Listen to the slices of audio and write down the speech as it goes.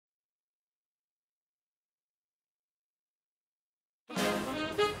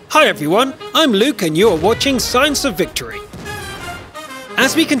Hi everyone, I'm Luke and you're watching Science of Victory.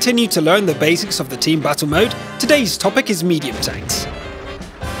 As we continue to learn the basics of the team battle mode, today's topic is medium tanks.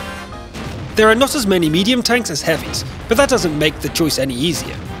 There are not as many medium tanks as heavies, but that doesn't make the choice any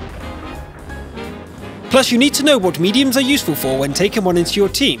easier. Plus you need to know what mediums are useful for when taking one into your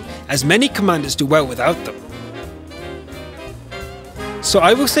team, as many commanders do well without them. So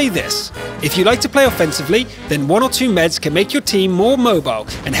I will say this, if you like to play offensively, then one or two meds can make your team more mobile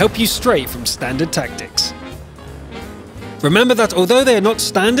and help you stray from standard tactics. Remember that although they are not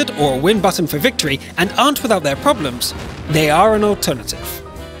standard or a win button for victory and aren't without their problems, they are an alternative.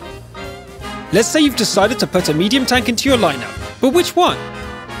 Let's say you've decided to put a medium tank into your lineup, but which one?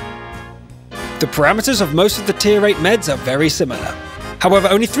 The parameters of most of the tier 8 meds are very similar. However,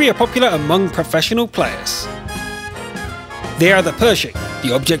 only 3 are popular among professional players. They are the Pershing,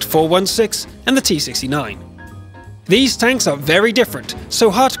 the Object 416 and the T69. These tanks are very different, so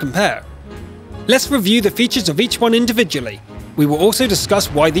hard to compare. Let's review the features of each one individually. We will also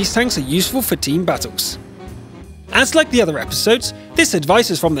discuss why these tanks are useful for team battles. As like the other episodes, this advice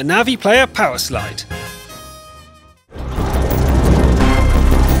is from the Navi player Power Slide.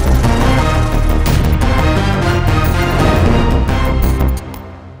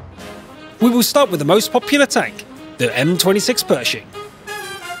 We will start with the most popular tank, the M26 Pershing.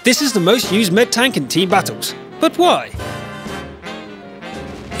 This is the most used med tank in team battles, but why?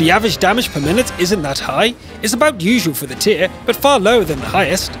 The average damage per minute isn't that high, it's about usual for the tier, but far lower than the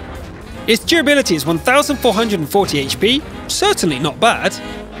highest. Its durability is 1440 HP, certainly not bad.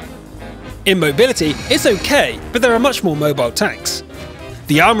 In mobility, it's okay, but there are much more mobile tanks.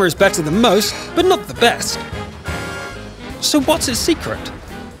 The armor is better than most, but not the best. So what's its secret?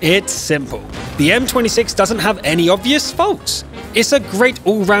 It's simple. The M26 doesn't have any obvious faults. It's a great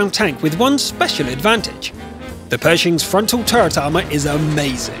all-round tank with one special advantage. The Pershing's frontal turret armor is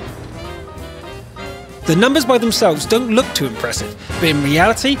amazing. The numbers by themselves don't look too impressive, but in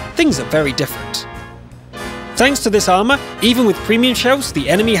reality, things are very different. Thanks to this armor, even with premium shells, the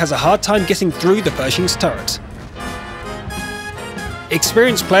enemy has a hard time getting through the Pershing's turret.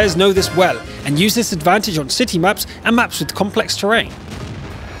 Experienced players know this well and use this advantage on city maps and maps with complex terrain.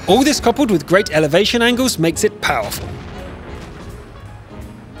 All this coupled with great elevation angles makes it powerful.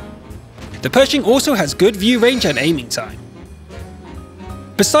 The Pershing also has good view range and aiming time.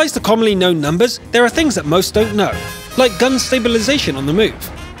 Besides the commonly known numbers, there are things that most don't know, like gun stabilization on the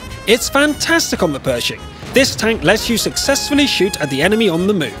move. It's fantastic on the Pershing. This tank lets you successfully shoot at the enemy on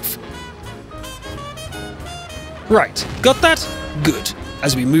the move. Right, got that? Good,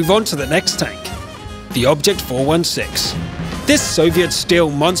 as we move on to the next tank, the Object 416. This Soviet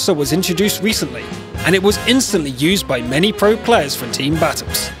steel monster was introduced recently, and it was instantly used by many pro players for team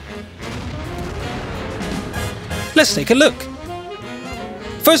battles. Let's take a look.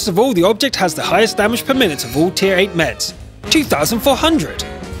 First of all, the Object has the highest damage per minute of all tier 8 meds, 2400.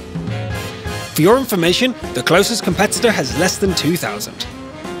 For your information, the closest competitor has less than 2000.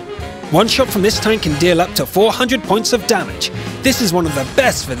 One shot from this tank can deal up to 400 points of damage. This is one of the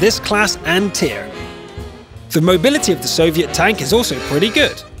best for this class and tier. The mobility of the Soviet tank is also pretty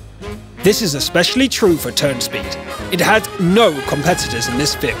good. This is especially true for turn speed. It had no competitors in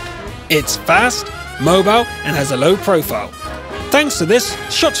this field. It's fast, mobile, and has a low profile. Thanks to this,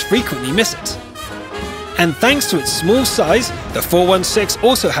 shots frequently miss it. And thanks to its small size, the 416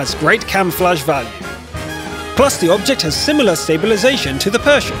 also has great camouflage value. Plus the Object has similar stabilization to the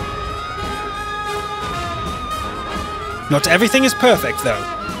Pershing. Not everything is perfect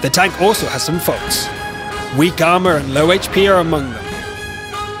though. The tank also has some faults. Weak armor and low HP are among them.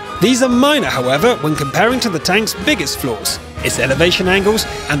 These are minor, however, when comparing to the tank's biggest flaws, its elevation angles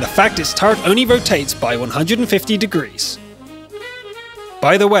and the fact its turret only rotates by 150 degrees.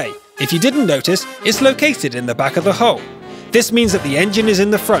 By the way, if you didn't notice, it's located in the back of the hull. This means that the engine is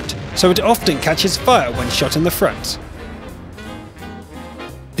in the front, so it often catches fire when shot in the front.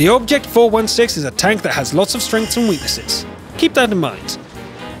 The Object 416 is a tank that has lots of strengths and weaknesses. Keep that in mind.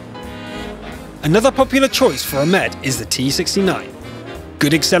 Another popular choice for a med is the T69.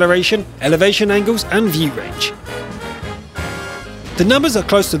 Good acceleration, elevation angles and view range. The numbers are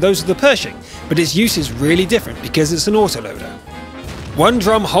close to those of the Pershing, but its use is really different because it's an autoloader. One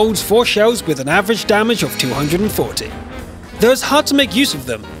drum holds 4 shells with an average damage of 240. Though it's hard to make use of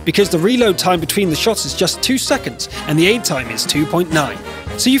them because the reload time between the shots is just 2 seconds and the aim time is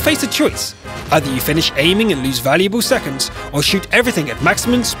 2.9. So you face a choice. Either you finish aiming and lose valuable seconds, or shoot everything at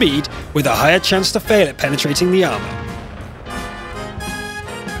maximum speed with a higher chance to fail at penetrating the armor.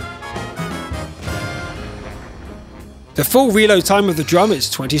 The full reload time of the drum is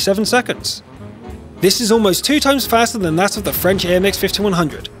 27 seconds. This is almost 2 times faster than that of the French AMX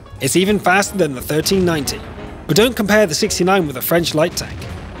 5100, It's even faster than the 1390. But don't compare the 69 with a French light tank.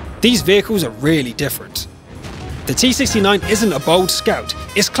 These vehicles are really different. The T69 isn't a bold scout,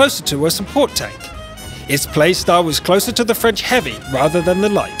 it's closer to a support tank. Its playstyle was closer to the French heavy rather than the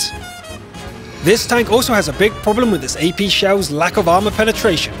light. This tank also has a big problem with its AP shell's lack of armor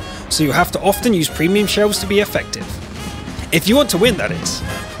penetration, so you have to often use premium shells to be effective. If you want to win, that is.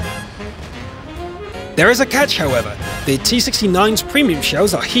 There is a catch, however. The T69's premium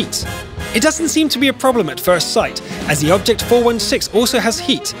shells are heat. It doesn't seem to be a problem at first sight, as the Object 416 also has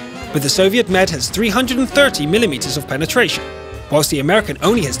heat, but the Soviet Med has 330mm of penetration, whilst the American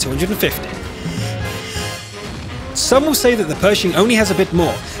only has 250. Some will say that the Pershing only has a bit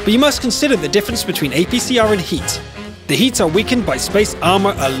more, but you must consider the difference between APCR and heat. The heats are weakened by spaced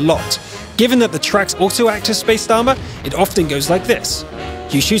armor a lot. Given that the tracks also act as spaced armor, it often goes like this.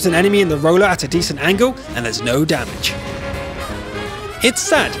 You shoot an enemy in the roller at a decent angle, and there's no damage. It's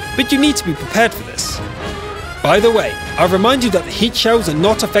sad, but you need to be prepared for this. By the way, I'll remind you that the heat shells are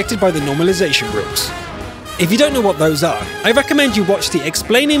not affected by the normalization rules. If you don't know what those are, I recommend you watch the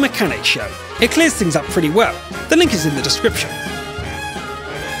Explaining Mechanics show. It clears things up pretty well. The link is in the description.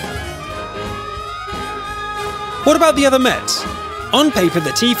 What about the other Meds? On paper,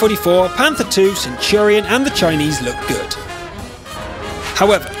 the T-44, Panther II, Centurion and the Chinese look good.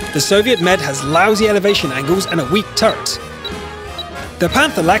 However, the Soviet Med has lousy elevation angles and a weak turret. The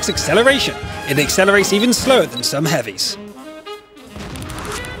Panther lacks acceleration. It accelerates even slower than some heavies.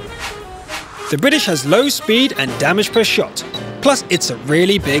 The British has low speed and damage per shot, plus it's a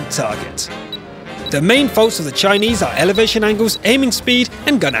really big target. The main faults of the Chinese are elevation angles, aiming speed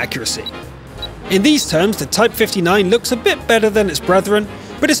and gun accuracy. In these terms, the Type 59 looks a bit better than its brethren,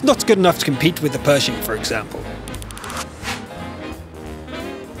 but it's not good enough to compete with the Pershing, for example.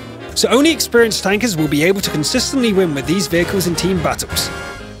 So only experienced tankers will be able to consistently win with these vehicles in team battles.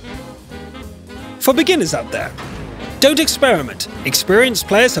 For beginners out there, don't experiment. Experienced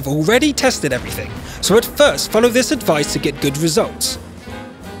players have already tested everything, so at first follow this advice to get good results.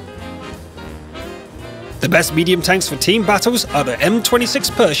 The best medium tanks for team battles are the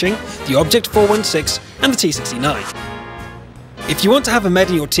M26 Pershing, the Object 416 and the T69. If you want to have a Med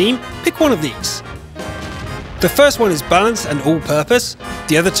in your team, pick one of these. The first one is balanced and all-purpose,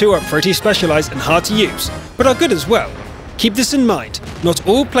 the other two are pretty specialised and hard to use, but are good as well. Keep this in mind, not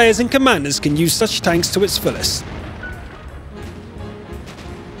all players and commanders can use such tanks to its fullest.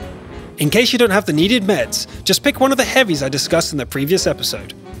 In case you don't have the needed meds, just pick one of the heavies I discussed in the previous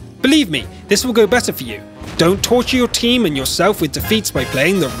episode. Believe me, this will go better for you. Don't torture your team and yourself with defeats by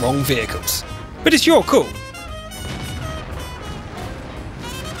playing the wrong vehicles. But it's your call.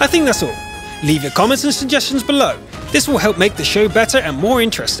 I think that's all. Leave your comments and suggestions below. This will help make the show better and more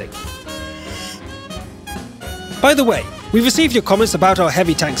interesting. By the way, we received your comments about our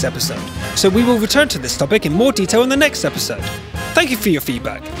heavy tanks episode, so we will return to this topic in more detail in the next episode. Thank you for your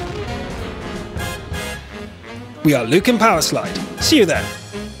feedback. We are Luke and Powerslide. See you there.